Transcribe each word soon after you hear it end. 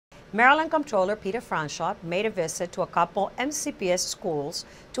Maryland Comptroller Peter Franchot made a visit to a couple MCPS schools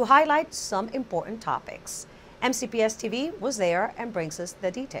to highlight some important topics. MCPS TV was there and brings us the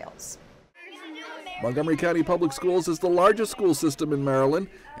details. Montgomery County Public Schools is the largest school system in Maryland,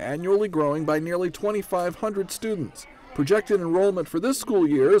 annually growing by nearly 2,500 students. Projected enrollment for this school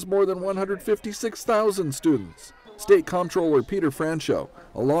year is more than 156,000 students. State Comptroller Peter Franchot,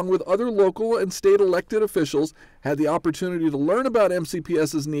 along with other local and state elected officials, had the opportunity to learn about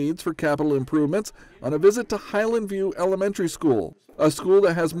MCPS's needs for capital improvements on a visit to Highland View Elementary School, a school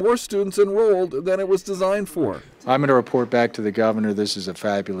that has more students enrolled than it was designed for. I'm going to report back to the governor. This is a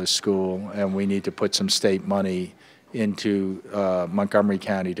fabulous school, and we need to put some state money into Montgomery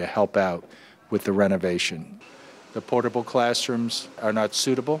County to help out with the renovation. The portable classrooms are not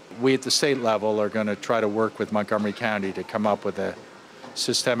suitable. We at the state level are going to try to work with Montgomery County to come up with a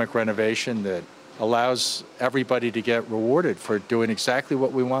systemic renovation that allows everybody to get rewarded for doing exactly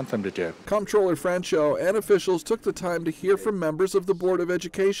what we want them to do. Comptroller Franchot and officials took the time to hear from members of the Board of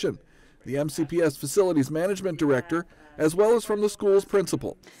Education, the MCPS Facilities Management Director, as well as from the school's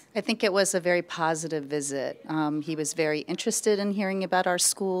principal. I think it was a very positive visit. He was very interested in hearing about our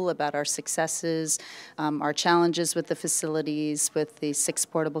school, about our successes, our challenges with the facilities, with the 6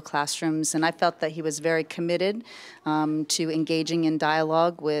 portable classrooms, and I felt that he was very committed to engaging in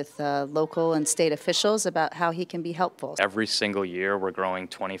dialogue with local and state officials about how he can be helpful. Every single year we're growing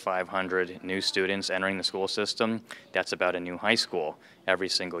 2,500 new students entering the school system. That's about a new high school every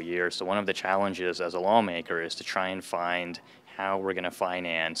single year. So one of the challenges as a lawmaker is to try and find how we're going to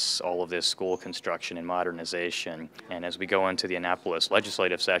finance all of this school construction and modernization. And as we go into the Annapolis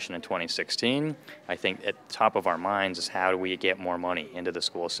legislative session in 2016, I think at the top of our minds is how do we get more money into the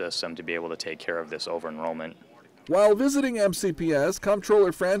school system to be able to take care of this over-enrollment. While visiting MCPS,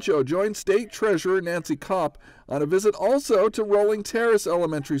 Comptroller Franchot joined State Treasurer Nancy Kopp on a visit also to Rolling Terrace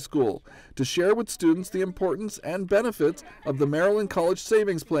Elementary School to share with students the importance and benefits of the Maryland College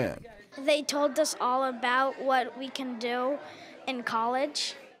Savings Plan. They told us all about what we can do in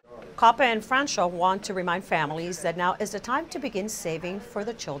college. Kopp and Franchot want to remind families that now is the time to begin saving for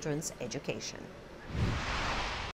the children's education.